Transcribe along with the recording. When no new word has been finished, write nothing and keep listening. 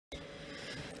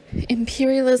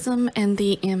Imperialism and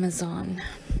the Amazon.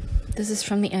 This is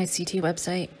from the ICT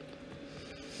website.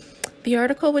 The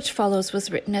article which follows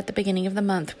was written at the beginning of the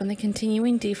month when the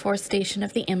continuing deforestation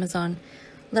of the Amazon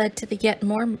led to the yet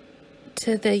more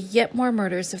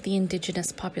murders of the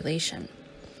indigenous population.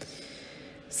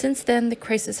 Since then, the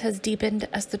crisis has deepened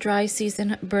as the dry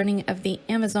season burning of the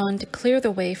Amazon to clear the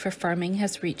way for farming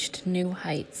has reached new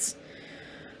heights.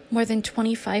 More than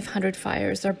 2,500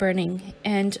 fires are burning,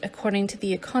 and according to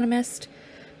The Economist,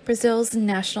 Brazil's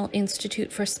National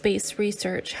Institute for Space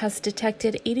Research has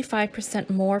detected 85%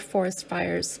 more forest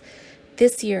fires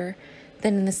this year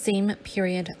than in the same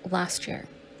period last year.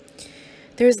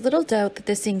 There is little doubt that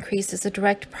this increase is a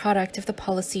direct product of the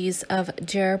policies of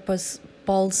Jair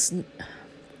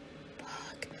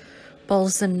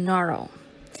Bolsonaro,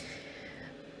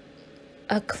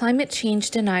 a climate change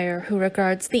denier who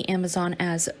regards the Amazon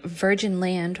as virgin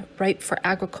land ripe for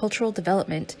agricultural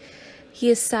development. He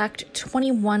has sacked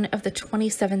 21 of the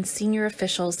 27 senior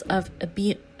officials of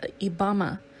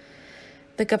IBAMA,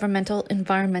 the governmental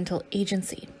environmental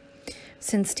agency,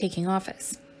 since taking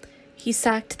office. He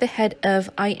sacked the head of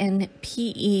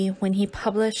INPE when he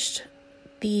published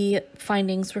the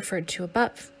findings referred to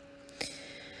above.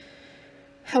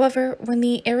 However, when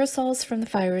the aerosols from the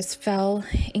fires fell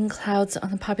in clouds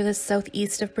on the populous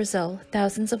southeast of Brazil,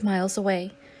 thousands of miles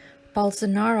away,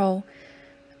 Bolsonaro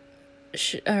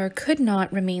could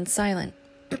not remain silent.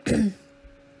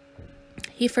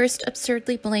 He first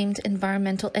absurdly blamed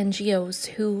environmental NGOs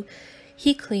who,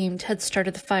 he claimed, had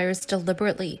started the fires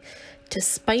deliberately to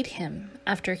spite him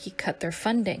after he cut their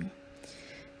funding.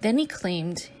 Then he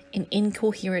claimed, in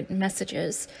incoherent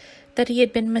messages, that he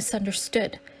had been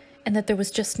misunderstood and that there was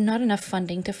just not enough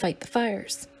funding to fight the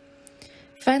fires.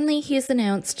 Finally, he has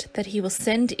announced that he will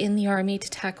send in the army to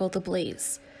tackle the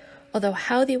blaze, although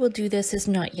how they will do this is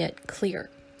not yet clear.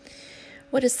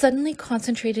 What has suddenly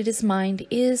concentrated his mind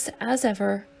is, as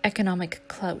ever, economic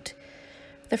clout.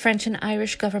 The French and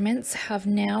Irish governments have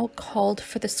now called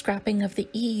for the scrapping of the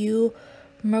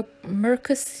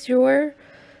EU-Mercosur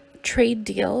trade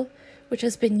deal, which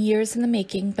has been years in the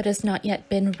making but has not yet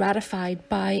been ratified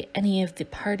by any of the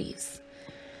parties.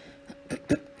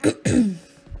 The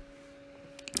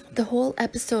whole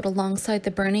episode, alongside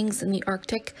the burnings in the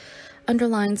Arctic,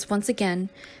 underlines once again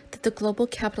that the global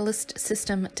capitalist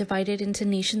system divided into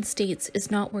nation-states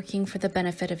is not working for the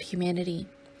benefit of humanity.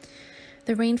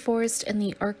 The rainforest and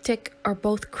the Arctic are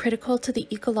both critical to the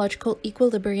ecological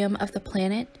equilibrium of the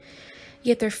planet,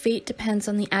 yet their fate depends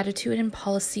on the attitude and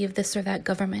policy of this or that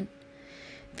government.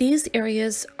 These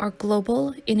areas are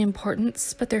global in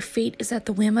importance, but their fate is at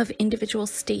the whim of individual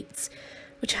states,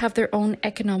 which have their own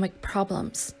economic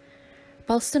problems.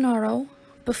 Bolsonaro,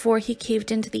 before he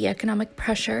caved into the economic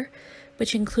pressure,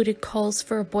 which included calls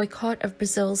for a boycott of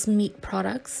Brazil's meat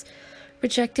products,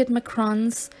 rejected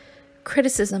Macron's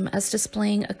criticism as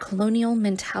displaying a colonial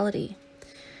mentality.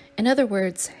 In other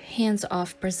words, hands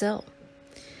off Brazil.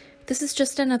 This is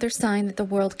just another sign that the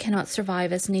world cannot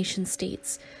survive as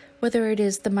nation-states, whether it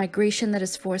is the migration that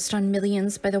is forced on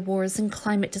millions by the wars and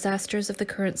climate disasters of the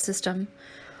current system,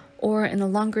 or in the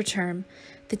longer term,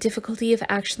 the difficulty of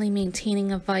actually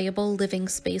maintaining a viable living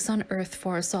space on Earth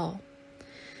for us all.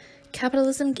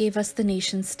 Capitalism gave us the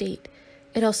nation-state.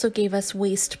 It also gave us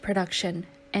waste production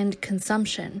and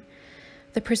consumption,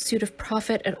 the pursuit of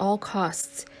profit at all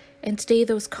costs, and today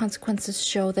those consequences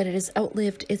show that it has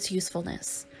outlived its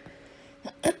usefulness.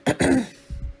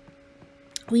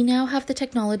 We now have the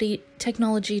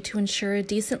technology to ensure a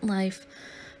decent life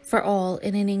for all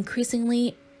in an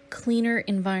increasingly cleaner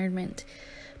environment.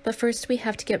 But first we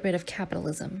have to get rid of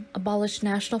capitalism, abolish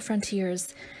national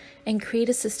frontiers, and create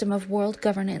a system of world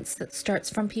governance that starts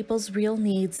from people's real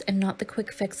needs and not the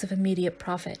quick fix of immediate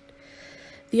profit.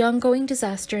 The ongoing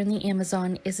disaster in the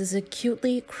Amazon is as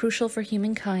acutely crucial for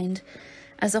humankind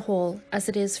as a whole as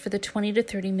it is for the 20 to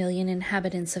 30 million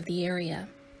inhabitants of the area.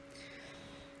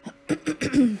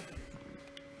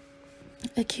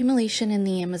 Accumulation in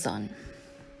the Amazon.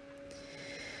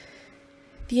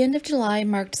 The end of July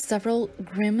marked several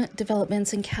grim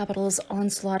developments in capital's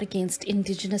onslaught against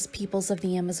indigenous peoples of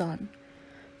the Amazon.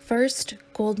 First,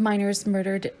 gold miners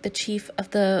murdered the chief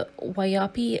of the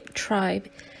Waiapi tribe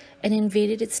and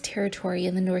invaded its territory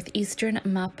in the northeastern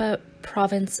Amapá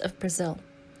province of Brazil.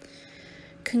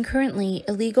 Concurrently,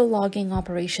 illegal logging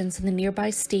operations in the nearby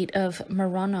state of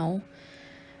Maranhão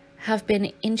have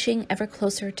been inching ever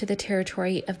closer to the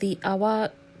territory of the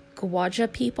Awa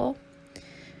Gwaja people,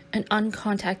 an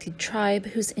uncontacted tribe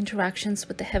whose interactions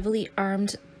with the heavily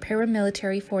armed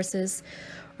paramilitary forces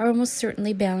are almost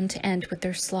certainly bound to end with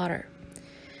their slaughter.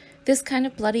 This kind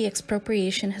of bloody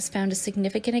expropriation has found a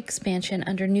significant expansion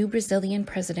under new Brazilian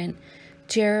President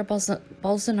Jair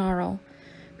Bolsonaro,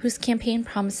 whose campaign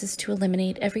promises to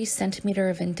eliminate every centimeter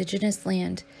of indigenous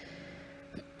land,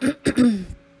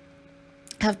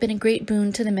 have been a great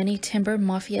boon to the many timber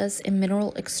mafias and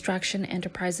mineral extraction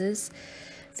enterprises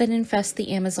that infest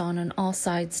the Amazon on all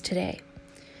sides today.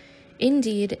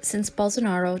 Indeed, since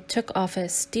Bolsonaro took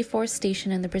office,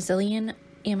 deforestation in the Brazilian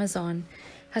Amazon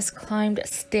has climbed a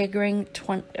staggering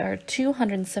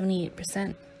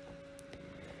 278%.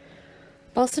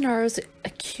 Bolsonaro's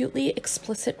acutely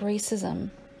explicit racism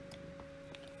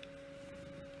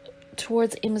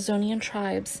towards Amazonian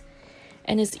tribes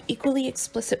and his equally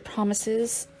explicit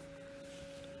promises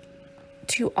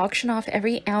to auction off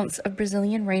every ounce of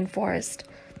Brazilian rainforest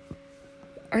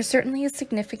are certainly a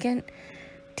significant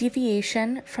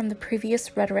deviation from the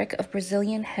previous rhetoric of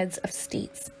Brazilian heads of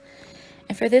states.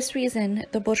 And for this reason,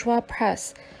 the bourgeois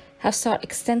press have sought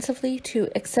extensively to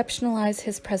exceptionalize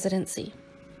his presidency.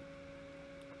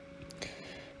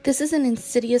 This is an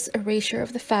insidious erasure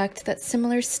of the fact that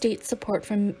similar state support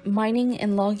for mining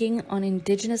and logging on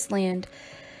indigenous land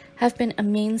have been a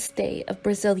mainstay of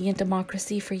Brazilian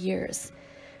democracy for years,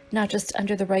 not just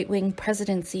under the right-wing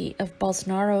presidency of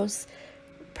Bolsonaro's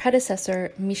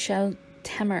predecessor, Michel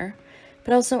Temer,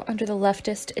 but also under the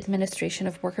leftist administration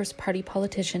of Workers' Party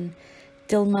politician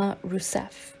Dilma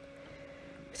Rousseff.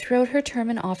 Throughout her term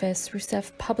in office,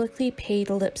 Rousseff publicly paid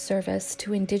lip service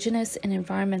to indigenous and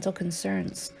environmental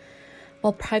concerns,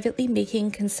 while privately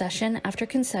making concession after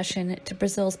concession to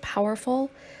Brazil's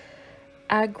powerful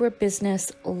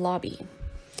agribusiness lobby.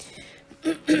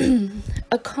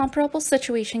 A comparable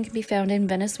situation can be found in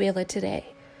Venezuela today.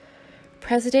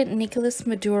 President Nicolas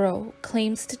Maduro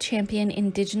claims to champion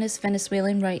indigenous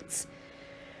Venezuelan rights,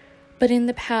 but in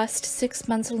the past 6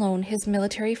 months alone, his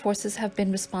military forces have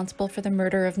been responsible for the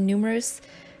murder of numerous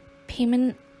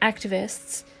payment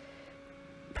activists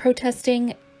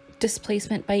protesting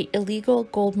displacement by illegal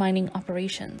gold mining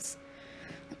operations.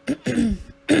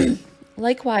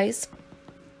 Likewise,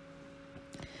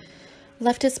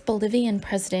 leftist Bolivian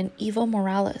President Evo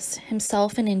Morales,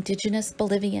 himself an indigenous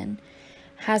Bolivian,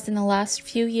 has in the last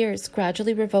few years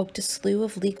gradually revoked a slew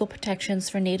of legal protections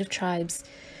for native tribes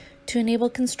to enable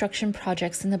construction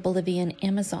projects in the Bolivian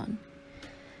Amazon.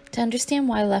 To understand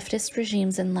why leftist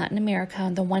regimes in Latin America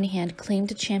on the one hand claim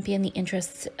to champion the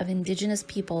interests of indigenous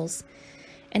peoples,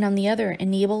 and on the other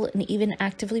enable and even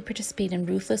actively participate in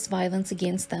ruthless violence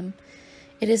against them,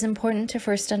 it is important to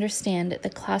first understand the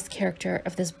class character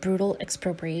of this brutal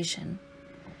expropriation.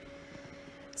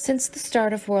 Since the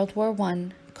start of World War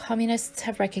I, communists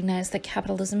have recognized that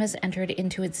capitalism has entered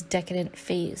into its decadent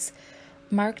phase,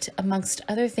 marked, amongst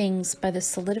other things, by the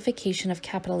solidification of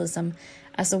capitalism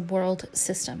as a world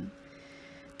system.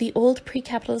 The old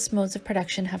pre-capitalist modes of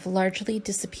production have largely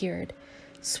disappeared,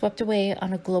 swept away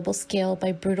on a global scale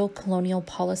by brutal colonial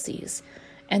policies,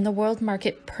 and the world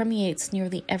market permeates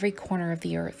nearly every corner of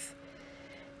the earth.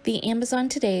 The Amazon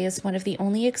today is one of the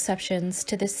only exceptions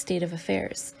to this state of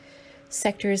affairs.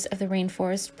 Sectors of the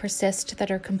rainforest persist that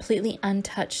are completely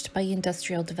untouched by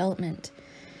industrial development,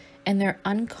 and their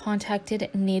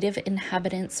uncontacted native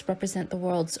inhabitants represent the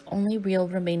world's only real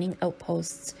remaining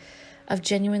outposts of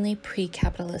genuinely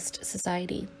pre-capitalist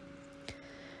society.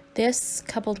 This,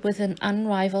 coupled with an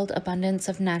unrivaled abundance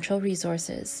of natural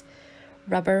resources,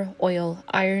 rubber, oil,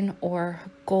 iron ore,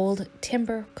 gold,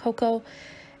 timber, cocoa,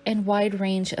 and wide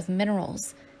range of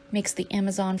minerals, makes the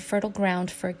Amazon fertile ground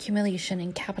for accumulation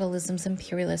in capitalism's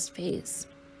imperialist phase.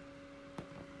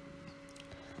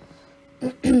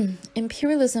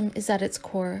 Imperialism is at its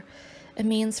core a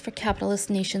means for capitalist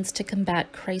nations to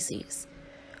combat crises.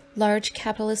 Large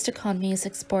capitalist economies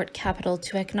export capital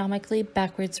to economically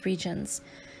backwards regions,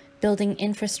 building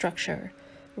infrastructure,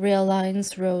 rail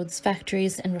lines, roads,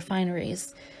 factories, and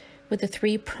refineries, with the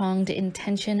three-pronged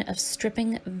intention of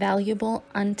stripping valuable,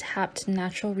 untapped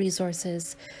natural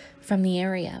resources from the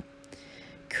area,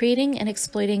 creating and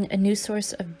exploiting a new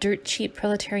source of dirt-cheap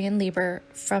proletarian labor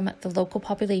from the local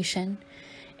population,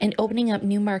 and opening up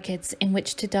new markets in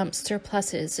which to dump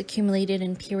surpluses accumulated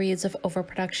in periods of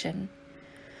overproduction.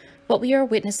 What we are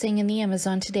witnessing in the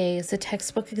Amazon today is a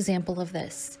textbook example of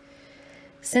this.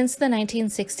 Since the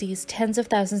 1960s, tens of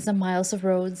thousands of miles of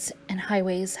roads and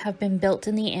highways have been built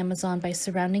in the Amazon by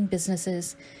surrounding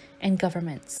businesses and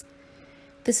governments.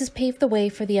 This has paved the way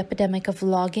for the epidemic of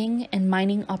logging and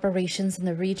mining operations in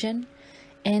the region,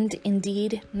 and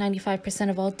indeed,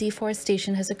 95% of all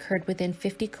deforestation has occurred within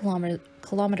 50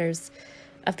 kilometers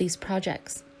of these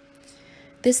projects.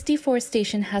 This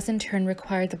deforestation has in turn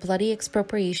required the bloody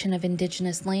expropriation of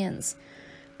indigenous lands,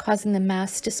 causing the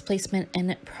mass displacement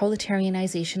and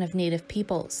proletarianization of native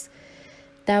peoples.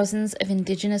 Thousands of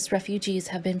indigenous refugees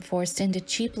have been forced into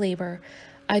cheap labor,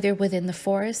 either within the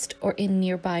forest or in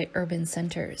nearby urban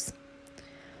centers.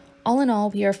 All in all,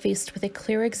 we are faced with a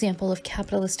clear example of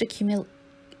capitalist accumulation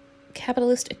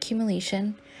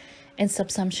and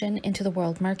subsumption into the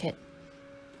world market.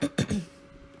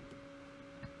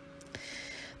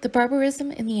 The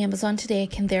barbarism in the Amazon today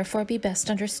can therefore be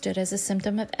best understood as a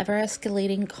symptom of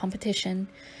ever-escalating competition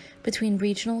between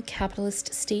regional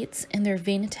capitalist states and their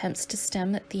vain attempts to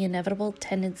stem the inevitable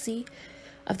tendency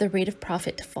of the rate of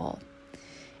profit to fall.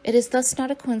 It is thus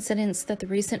not a coincidence that the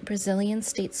recent Brazilian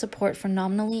state support for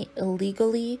nominally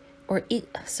illegal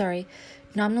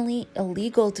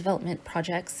development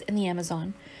projects in the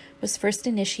Amazon was first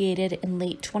initiated in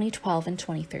late 2012 and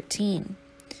 2013.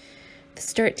 The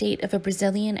start date of a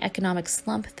Brazilian economic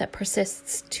slump that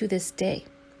persists to this day.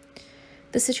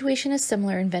 The situation is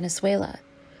similar in Venezuela.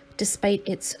 Despite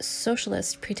its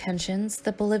socialist pretensions,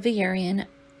 the Bolivarian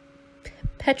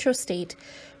petrostate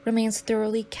remains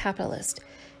thoroughly capitalist,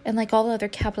 and like all other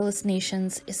capitalist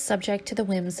nations, is subject to the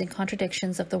whims and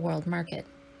contradictions of the world market.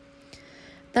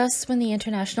 Thus, when the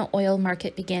international oil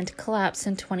market began to collapse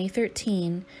in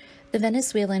 2013, the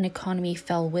Venezuelan economy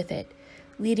fell with it,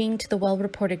 leading to the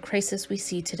well-reported crisis we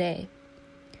see today.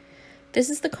 This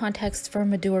is the context for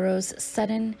Maduro's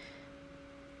sudden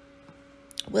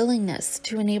willingness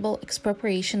to enable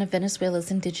expropriation of Venezuela's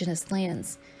indigenous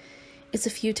lands. It's a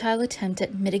futile attempt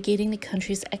at mitigating the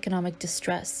country's economic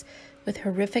distress, with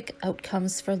horrific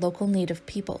outcomes for local native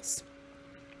peoples.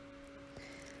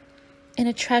 In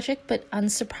a tragic but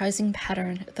unsurprising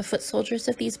pattern, the foot soldiers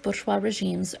of these bourgeois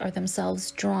regimes are themselves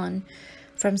drawn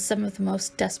from some of the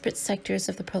most desperate sectors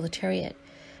of the proletariat,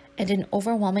 and an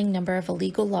overwhelming number of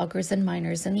illegal loggers and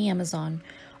miners in the Amazon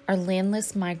are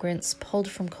landless migrants pulled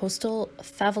from coastal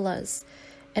favelas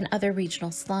and other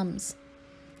regional slums.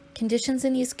 Conditions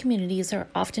in these communities are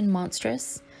often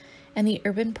monstrous, and the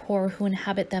urban poor who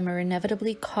inhabit them are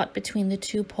inevitably caught between the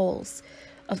two poles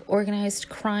of organized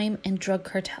crime and drug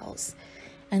cartels,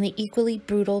 and the equally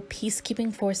brutal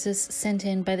peacekeeping forces sent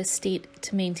in by the state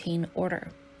to maintain order.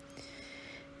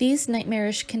 These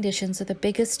nightmarish conditions are the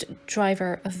biggest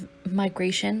driver of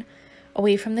migration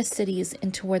away from the cities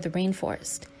and toward the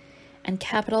rainforest, and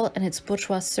capital and its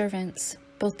bourgeois servants,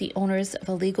 both the owners of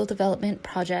illegal development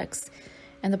projects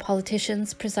and the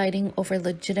politicians presiding over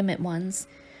legitimate ones,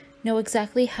 know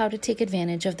exactly how to take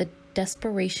advantage of the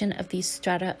desperation of these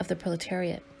strata of the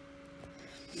proletariat.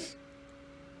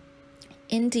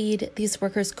 Indeed, these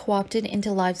workers co-opted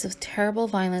into lives of terrible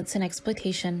violence and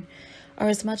exploitation are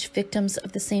as much victims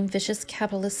of the same vicious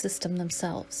capitalist system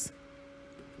themselves.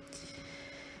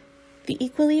 The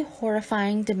equally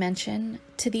horrifying dimension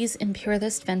to these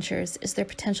imperialist ventures is their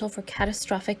potential for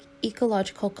catastrophic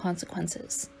ecological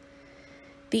consequences.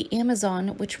 The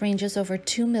Amazon, which ranges over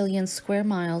 2 million square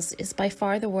miles, is by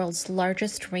far the world's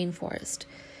largest rainforest,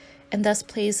 and thus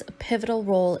plays a pivotal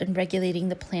role in regulating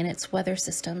the planet's weather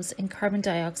systems and carbon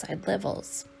dioxide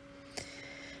levels.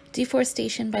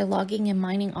 Deforestation by logging and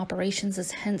mining operations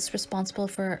is hence responsible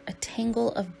for a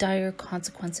tangle of dire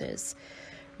consequences,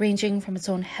 ranging from its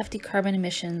own hefty carbon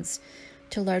emissions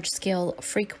to large-scale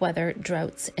freak weather,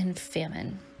 droughts, and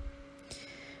famine.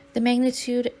 The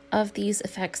magnitude of these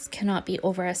effects cannot be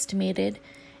overestimated,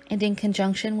 and in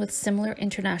conjunction with similar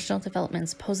international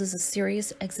developments poses a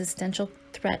serious existential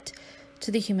threat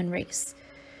to the human race.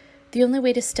 The only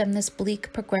way to stem this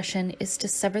bleak progression is to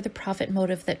sever the profit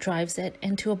motive that drives it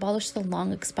and to abolish the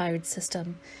long-expired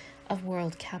system of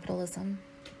world capitalism.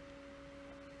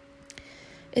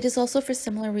 It is also for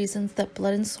similar reasons that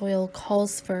Blood and Soil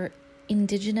calls for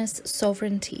indigenous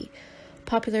sovereignty,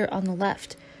 popular on the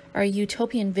left, or a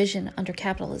utopian vision under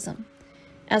capitalism.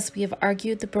 As we have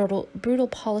argued, the brutal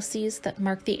policies that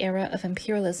mark the era of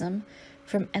imperialism,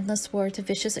 from endless war to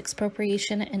vicious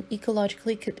expropriation and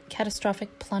ecologically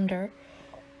catastrophic plunder,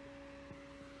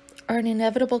 are an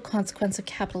inevitable consequence of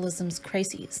capitalism's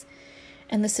crises,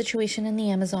 and the situation in the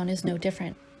Amazon is no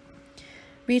different.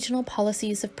 Regional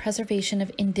policies of preservation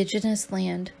of indigenous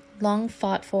land, long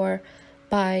fought for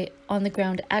by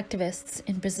on-the-ground activists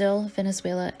in Brazil,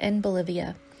 Venezuela, and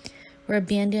Bolivia, were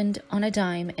abandoned on a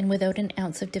dime and without an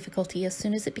ounce of difficulty as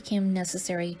soon as it became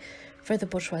necessary for the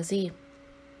bourgeoisie.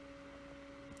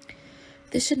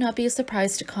 This should not be a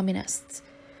surprise to communists.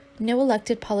 No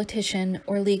elected politician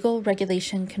or legal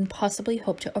regulation can possibly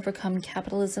hope to overcome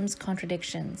capitalism's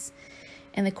contradictions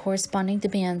and the corresponding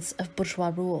demands of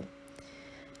bourgeois rule.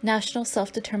 National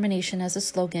self-determination as a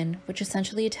slogan, which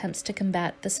essentially attempts to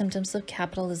combat the symptoms of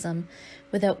capitalism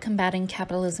without combating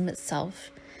capitalism itself,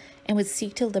 and would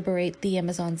seek to liberate the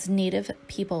Amazon's native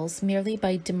peoples merely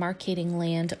by demarcating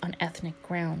land on ethnic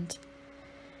ground.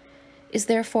 Is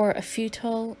therefore a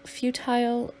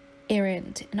futile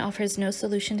errand and offers no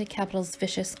solution to capital's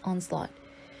vicious onslaught.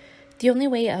 The only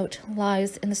way out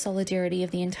lies in the solidarity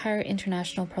of the entire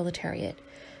international proletariat,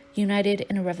 united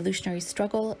in a revolutionary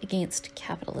struggle against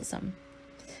capitalism.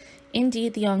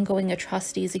 Indeed, the ongoing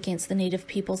atrocities against the native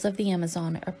peoples of the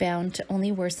Amazon are bound to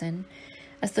only worsen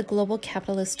as the global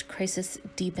capitalist crisis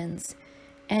deepens,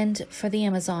 and for the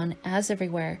Amazon, as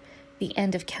everywhere, the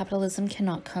end of capitalism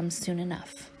cannot come soon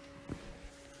enough.